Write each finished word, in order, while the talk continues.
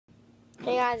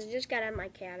Hey guys, I just got out of my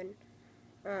cabin.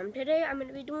 Today I'm going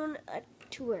to be doing a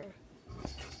tour.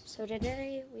 So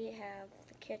today we have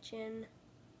the kitchen,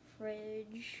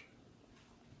 fridge,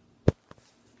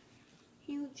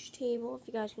 huge table if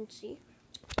you guys can see,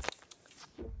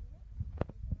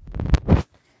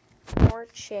 more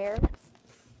chair.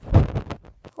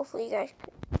 Hopefully you guys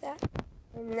can see that.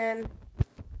 And then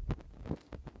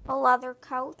a leather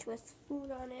couch with food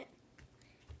on it.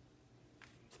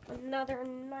 Another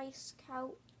nice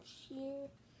couch here.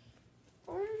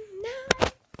 Now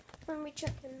when we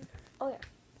check in, oh yeah,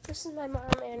 this is my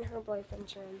mom and her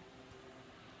boyfriend's room.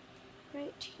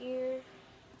 Right here.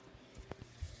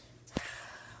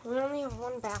 We only have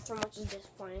one bathroom, which is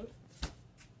disappointing.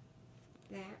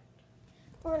 That.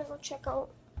 We're gonna go check out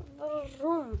the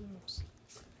rooms.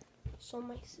 So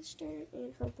my sister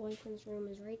and her boyfriend's room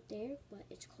is right there, but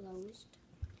it's closed.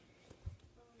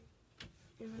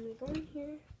 And when we go in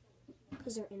here,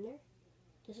 because they're in there,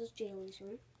 this is Jaylee's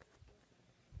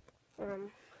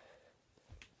room.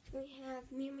 We have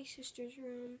me and my sister's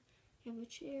room. We have a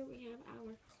chair. We have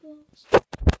our clothes. Okay.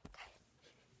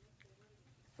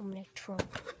 I'm gonna try.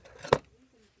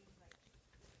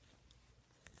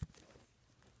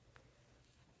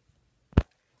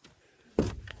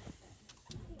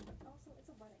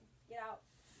 Get out.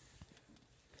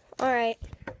 All right.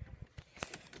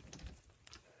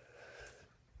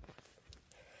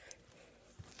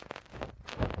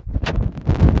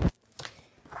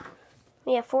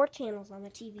 We have 4 channels on the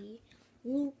TV.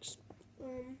 Luke's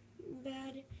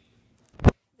bed.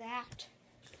 That.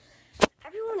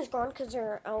 Everyone is gone because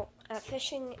they're out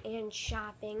fishing and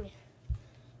shopping.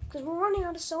 Because we're running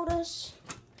out of sodas.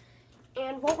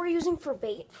 And what we're using for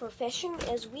bait for fishing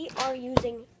is we are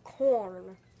using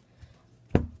corn.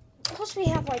 Plus we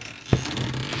have like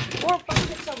 4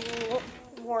 buckets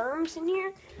of worms in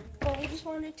here. But we just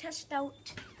want to test out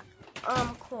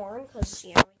corn because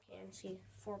yeah, we can see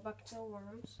 4 buckets of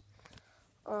worms.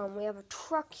 We have a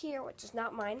truck here, which is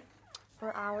not mine,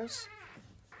 for ours.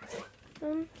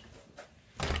 We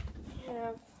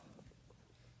have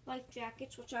life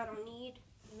jackets, which I don't need.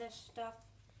 This stuff.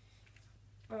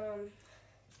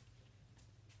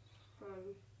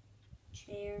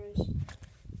 Chairs.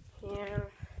 Yeah.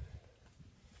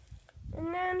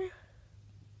 And then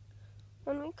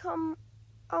when we come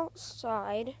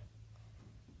outside,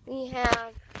 we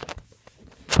have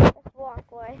this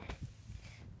walkway.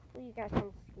 You guys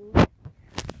can see.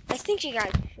 I think you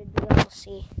guys should be able to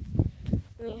see.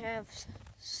 We have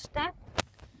step,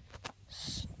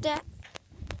 step,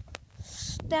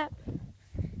 step,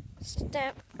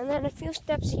 step, and then a few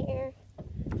steps here.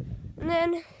 And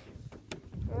then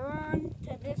on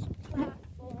to this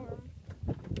platform.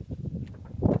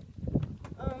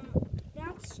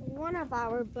 That's one of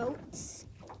our boats,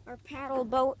 our paddle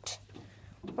boat,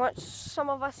 what some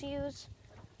of us use.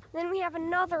 Then we have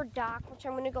another dock, which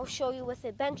I'm going to go show you with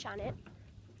a bench on it.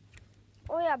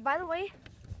 Oh yeah, by the way,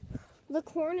 the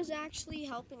corn is actually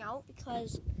helping out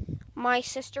because my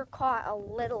sister caught a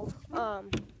little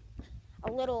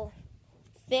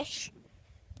fish.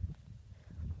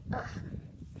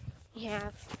 We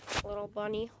have a little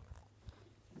bunny.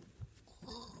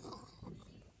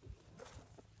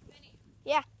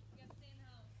 Yeah.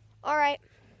 All right.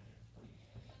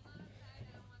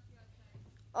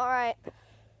 All right.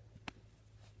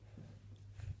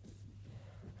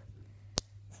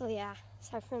 So yeah,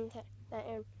 aside from that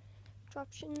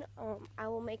interruption, I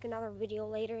will make another video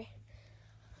later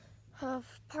of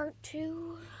part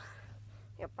 2.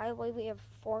 Yeah, by the way, we have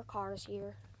 4 cars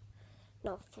here.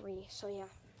 No, 3. So yeah,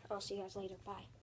 I'll see you guys later. Bye.